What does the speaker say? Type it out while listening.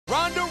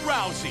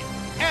Rousey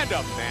and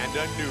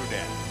Amanda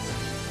Nunes.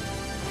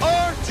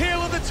 Our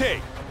tale of the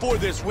tape for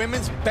this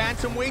women's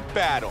bantamweight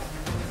battle.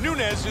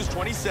 Nunes is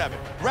 27,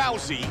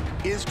 Rousey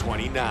is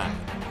 29.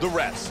 The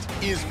rest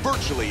is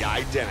virtually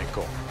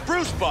identical.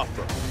 Bruce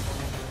Buffer.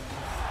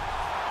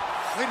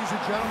 Ladies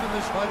and gentlemen,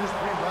 this fight is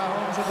 3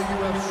 rounds of the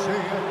UFC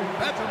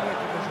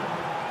bantamweight division.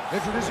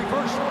 Introducing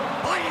first,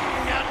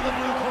 fighting out of the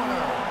blue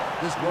corner.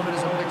 This woman is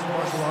a mixed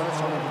martial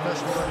artist on a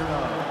professional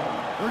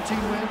record.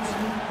 13 wins,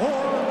 4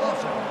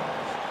 losses.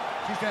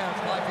 She stands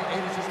 5 feet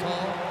 8 inches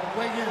tall,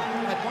 weighing in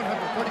at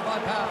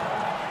 135 pounds.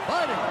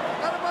 Fighting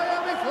out of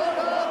Miami,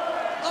 Florida,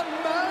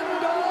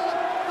 Amanda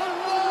the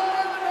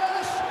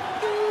Lioness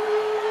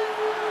Nunes.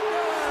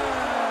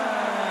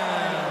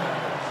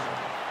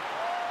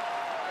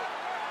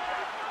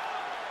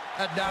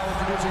 And now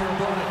introducing her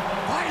opponent,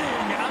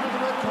 fighting out of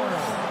the red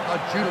corner, a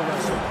judo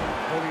wrestler,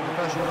 holding a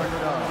professional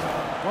record of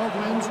 12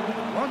 wins,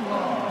 1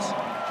 loss.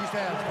 She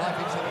stands 5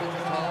 feet 7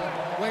 inches tall,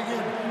 weighing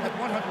in at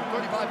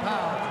 135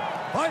 pounds.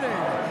 Fighting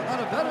out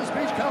of Venice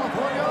Beach,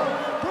 California,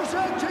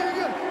 presenting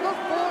the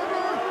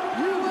former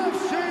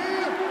UFC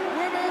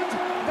Women's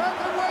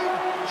Bantamweight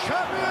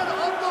Champion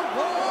of the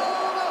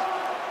World,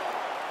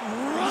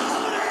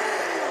 Ronda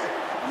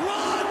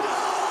Rousey!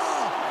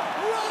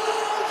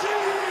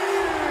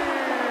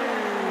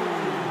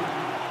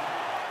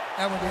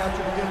 And when the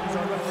action begins,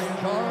 our referee in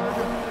charge,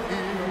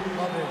 Yves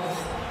Lavigne.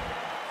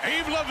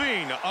 Yves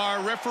Lavigne, our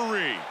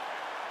referee.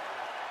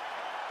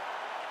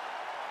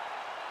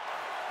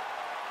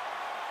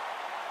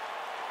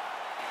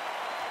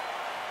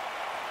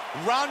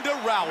 Ronda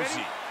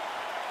Rousey,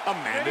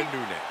 Amanda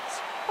Nunes.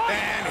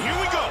 And here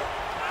we go.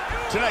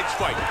 Tonight's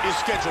fight is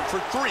scheduled for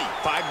 3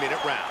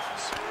 5-minute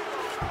rounds.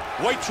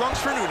 White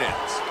trunks for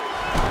Nunes,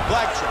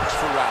 black trunks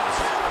for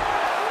Rousey.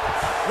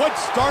 What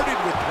started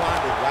with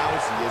Ronda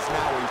Rousey is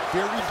now a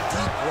very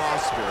deep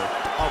roster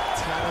of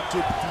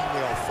talented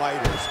female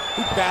fighters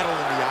who battle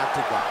in the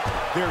octagon.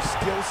 Their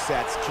skill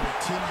sets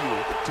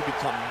continue to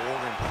become more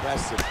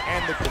impressive,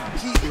 and the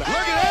compete level.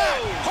 Look at that!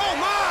 Oh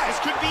my! This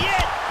could be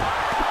it!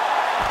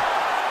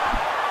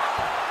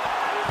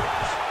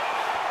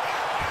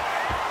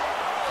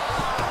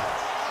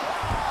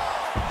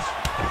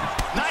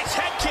 Nice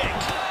head kick!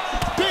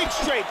 Big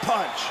straight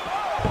punch!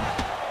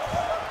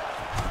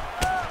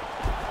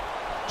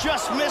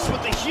 Just missed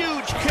with a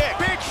huge kick.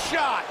 Big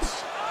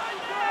shots.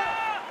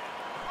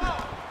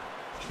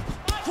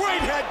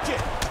 Great head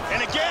kick.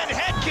 And again,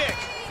 head kick.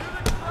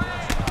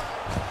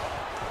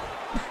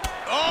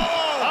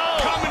 Oh,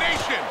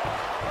 combination.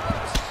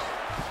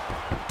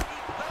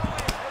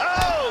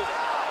 Oh.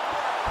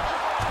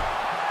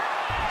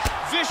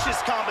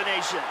 Vicious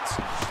combinations.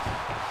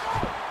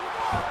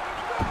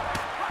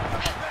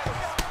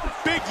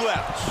 Big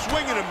left,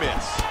 swing and a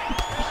miss.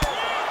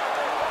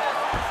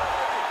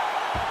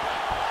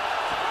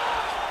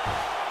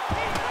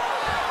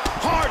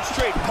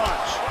 Straight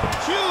punch,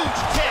 huge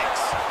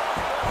kicks.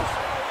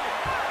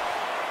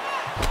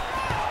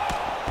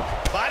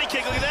 Body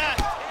kick, look at that.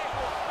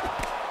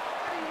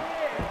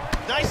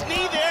 Nice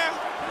knee there.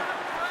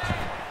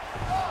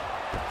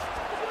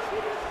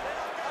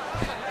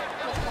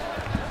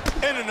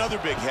 And another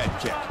big head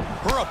kick.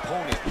 Her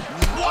opponent.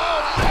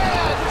 Whoa!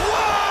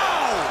 Whoa!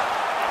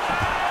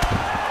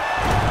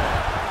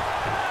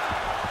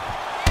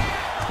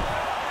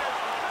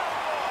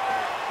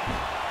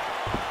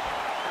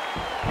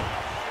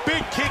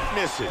 Kick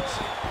misses.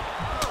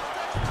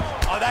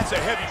 Oh, that's a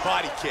heavy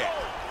body kick.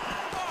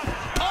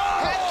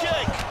 Oh! Head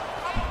kick.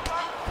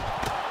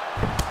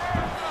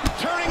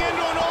 Turning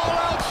into an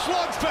all-out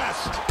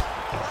slugfest.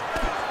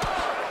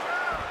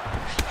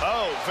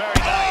 Oh,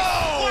 very nice.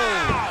 Oh!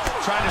 Wow.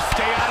 Trying to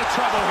stay out of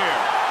trouble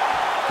here.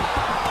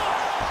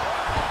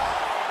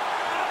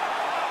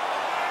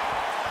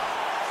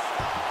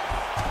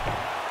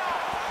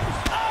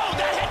 Oh,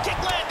 that head kick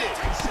landed.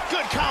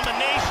 Good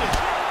combination.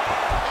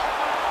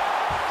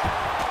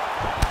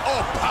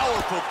 Oh,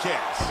 powerful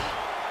kicks.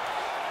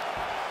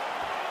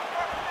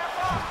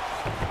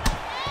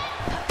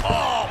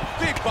 Oh,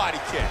 big body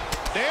kick.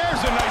 There's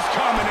a nice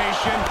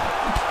combination.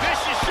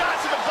 Vicious shot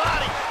to the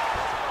body.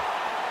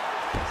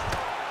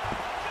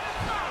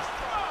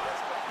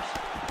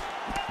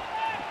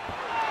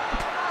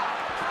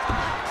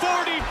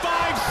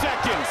 "45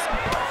 seconds.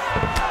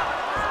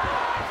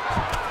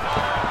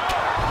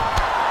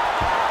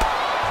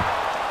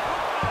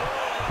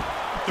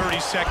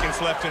 Seconds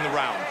left in the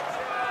round.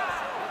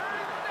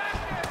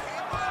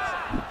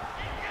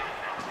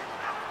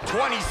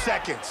 20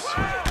 seconds.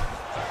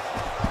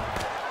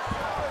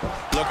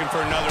 Looking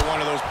for another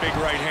one of those big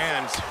right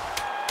hands.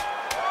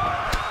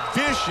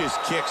 Vicious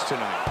kicks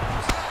tonight.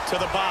 To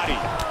the body.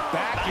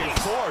 Back and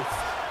forth.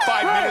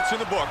 5 minutes in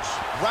the books.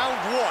 Round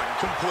 1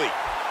 complete.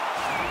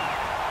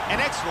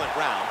 An excellent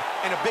round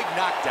and a big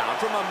knockdown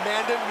from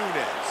Amanda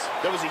Nunes.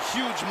 There was a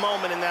huge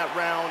moment in that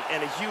round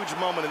and a huge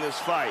moment in this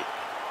fight.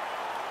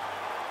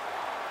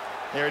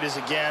 There it is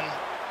again.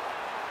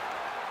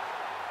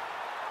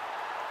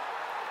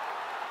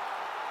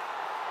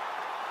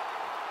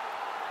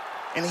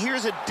 And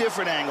here's a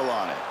different angle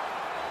on it.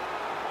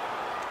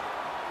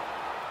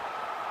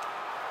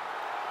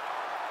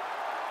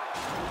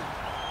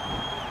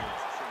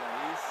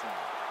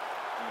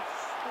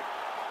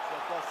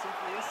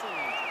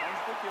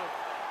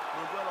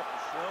 mandou ela pro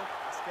chão,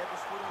 as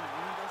quedas foram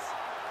lindas,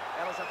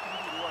 ela já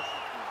pendurou a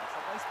chuteira, só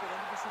tá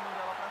esperando você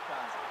mandar ela pra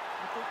casa.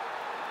 Então...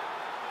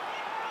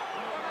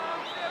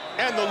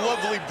 And the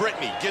lovely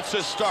Brittany gets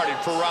us started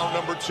for round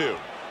number 2.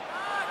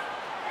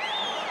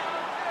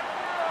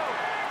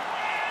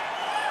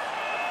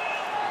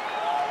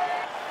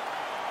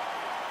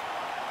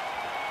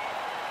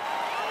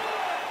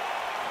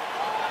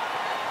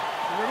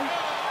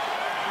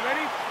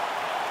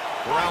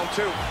 Round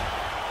 2.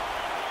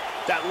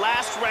 That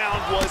last round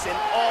was an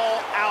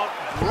all-out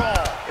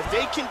brawl. If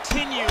they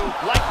continue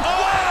like...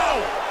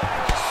 Oh!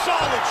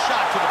 Solid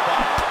shot to the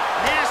body.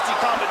 Nasty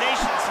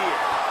combinations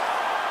here.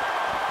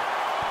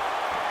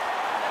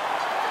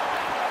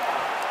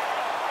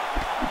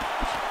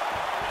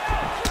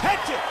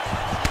 Head kick.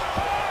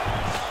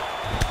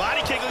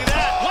 Body kick, look at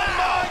that. Oh,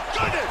 my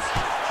goodness.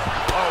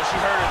 Oh, she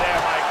hurt her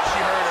there, Mike. She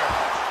hurt her.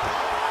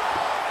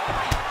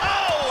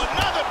 Oh,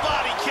 another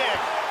body kick.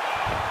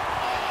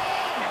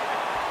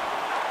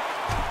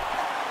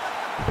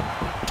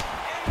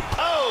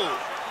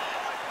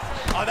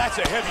 Oh, that's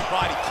a heavy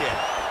body kick.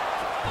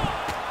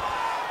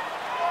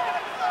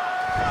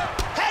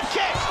 Head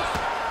kick!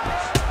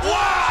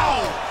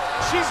 Wow!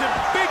 She's in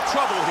big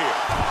trouble here.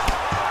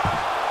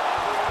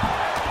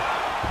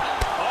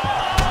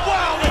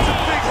 Wow, that's a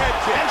big head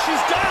kick. And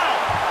she's down.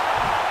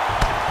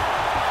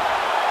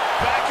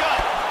 Back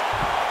up.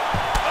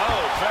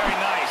 Oh, very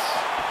nice.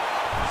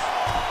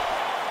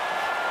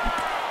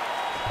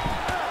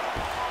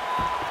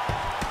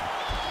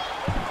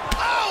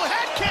 Oh,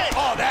 head kick!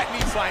 Oh, that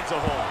knee finds a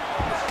home.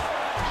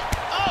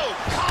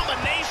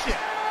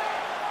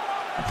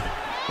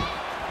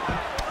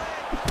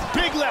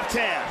 Big left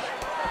hand.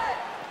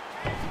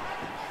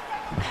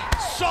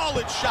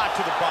 Solid shot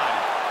to the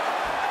body.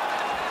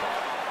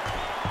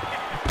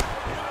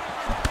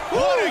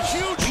 What a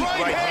huge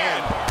right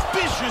hand.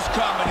 Vicious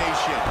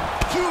combination.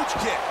 Huge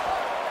kick.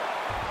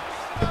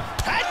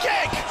 Head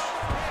kick.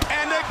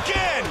 And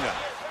again.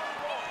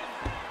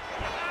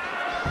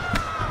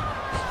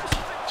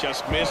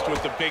 Just missed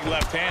with the big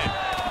left hand.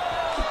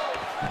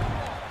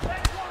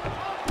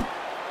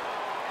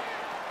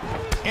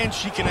 And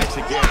she connects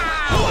again.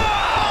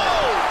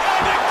 Wow!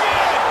 And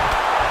again!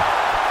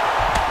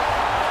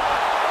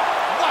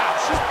 Wow,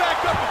 she's back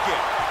up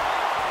again.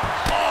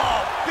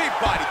 Oh, big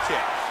body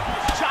kick.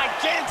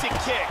 Gigantic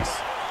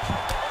kicks.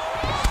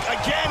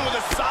 Again with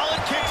a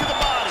solid kick to the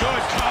body.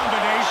 Good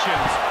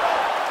combinations.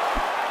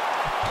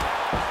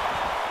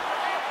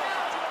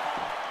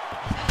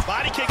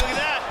 Body kick, look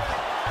at that.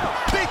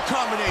 Big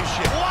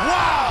combination.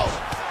 Wow!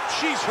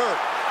 She's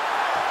hurt.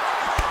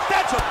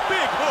 That's a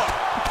big hook.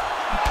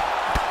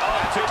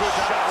 That's a good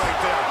shot right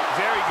there.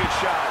 Very good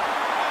shot.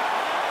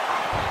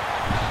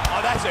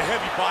 Oh, that's a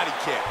heavy body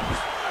kick.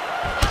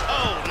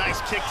 Oh, nice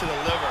kick to the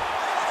liver.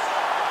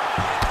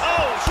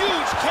 Oh,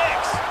 huge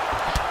kicks.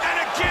 And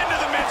again to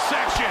the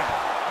midsection.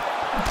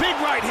 Big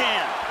right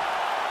hand.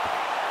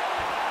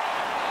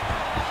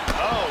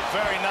 Oh,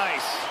 very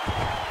nice.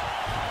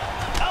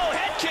 Oh,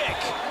 head kick.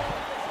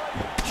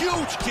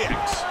 Huge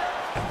kicks.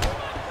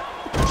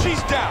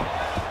 She's down.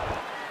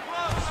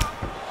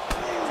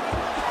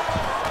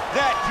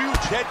 That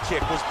huge head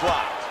kick was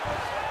blocked.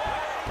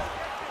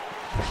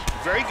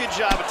 Very good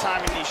job of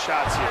timing these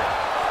shots here.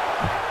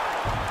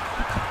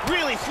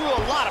 Really threw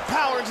a lot of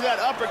power into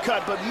that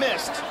uppercut, but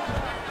missed.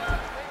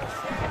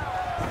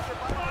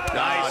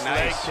 Nice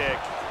leg kick.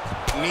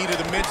 Knee to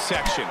the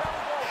midsection.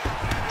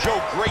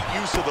 Joe, great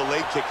use of the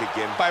leg kick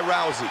again by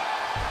Rousey.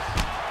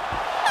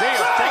 They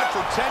have fought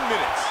for 10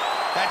 minutes.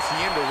 That's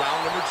the end of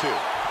round number 2.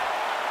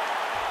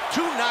 2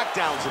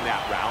 knockdowns in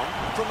that round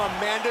from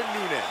Amanda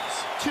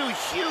Nunes. 2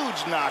 huge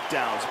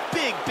knockdowns.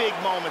 Big, big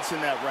moments in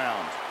that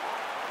round.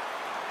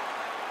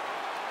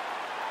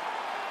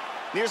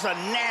 There's a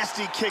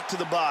nasty kick to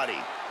the body.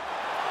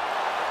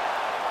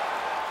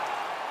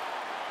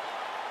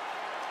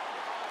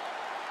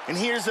 And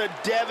here's a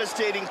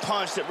devastating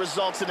punch that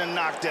results in a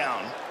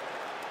knockdown.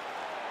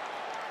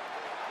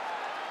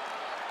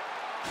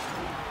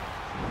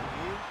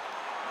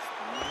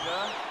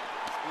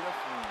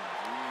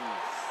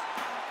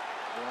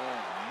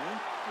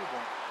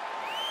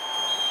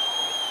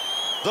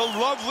 The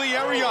lovely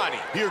Ariane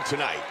here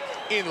tonight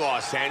in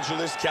Los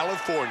Angeles,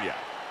 California.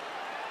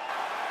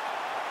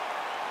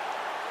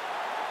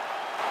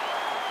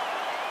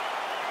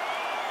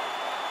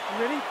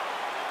 You ready?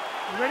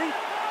 You ready?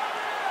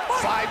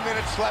 5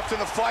 minutes left in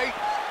the fight.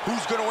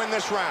 Who's going to win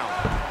this round?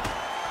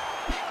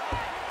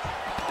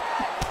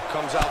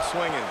 Comes out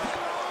swinging.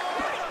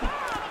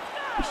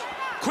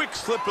 Quick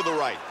slip of the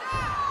right.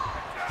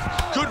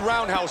 Good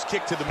roundhouse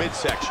kick to the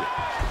midsection.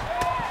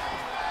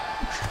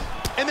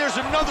 And there's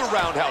another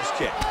roundhouse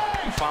kick.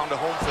 Found a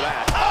home for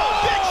that. Oh,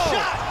 big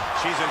shot!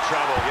 She's in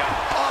trouble, yeah.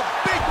 Oh,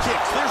 big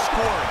kicks. They're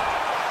scoring.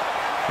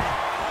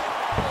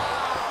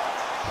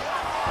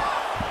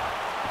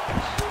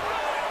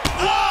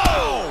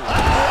 Whoa!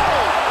 Oh!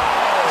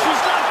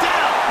 She's knocked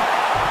down.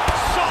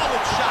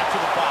 Solid shot to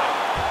the body.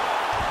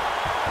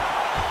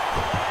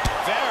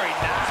 Very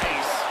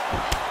nice.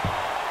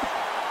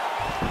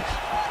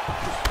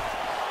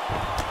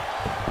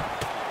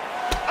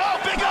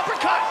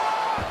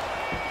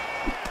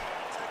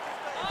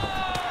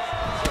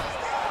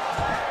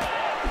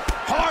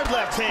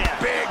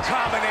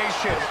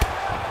 submission.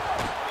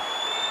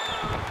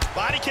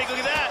 Body kick, look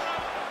at that.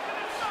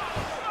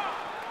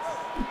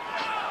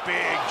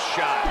 Big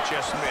shot,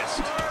 just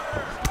missed.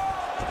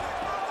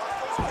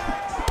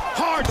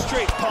 Hard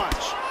straight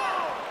punch.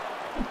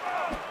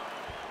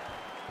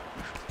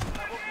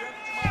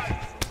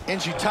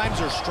 And she times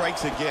her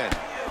strikes again.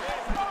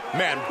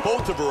 Man,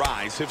 both of her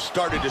eyes have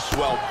started to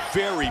swell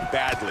very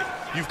badly.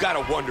 You've got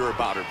to wonder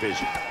about her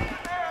vision.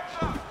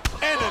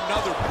 And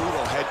another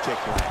brutal head kick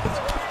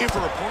lands. If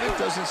her opponent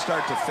doesn't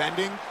start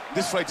defending,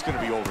 this fight's going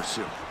to be over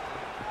soon.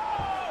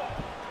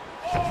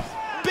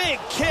 Big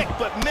kick,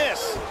 but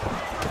miss.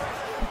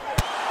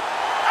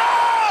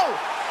 Oh!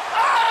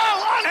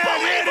 Oh! Unbelievable!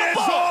 And it is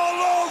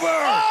all over!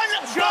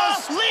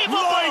 Just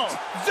Unbelievable! like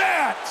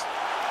that!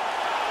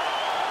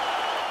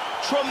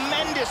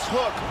 Tremendous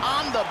hook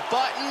on the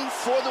button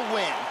for the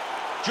win.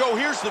 Joe,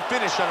 here's the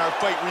finish on our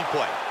fight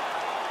replay.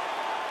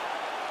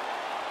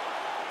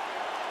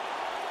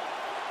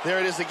 There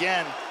it is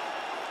again.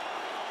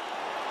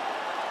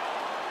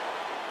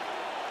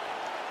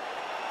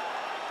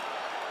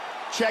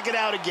 Check it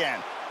out again.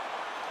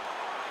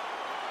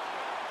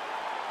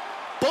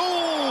 Boom!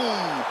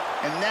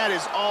 And that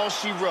is all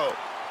she wrote.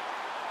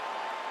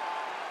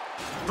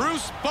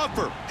 Bruce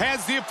Buffer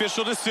has the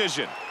official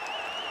decision.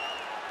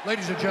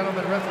 Ladies and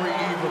gentlemen, referee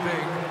Yves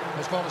Leving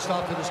has called a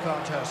stop to this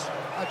contest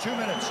at 2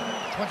 minutes,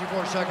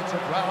 24 seconds of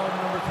round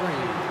number 3.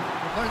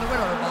 Declaring the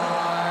winner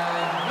by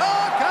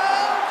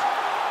knockout,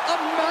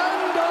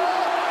 Amanda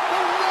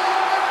the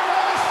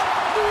Lioness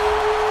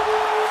Nunes.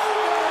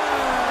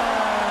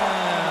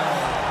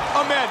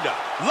 Amanda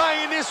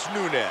Lioness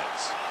Nunes,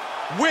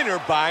 winner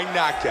by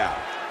knockout.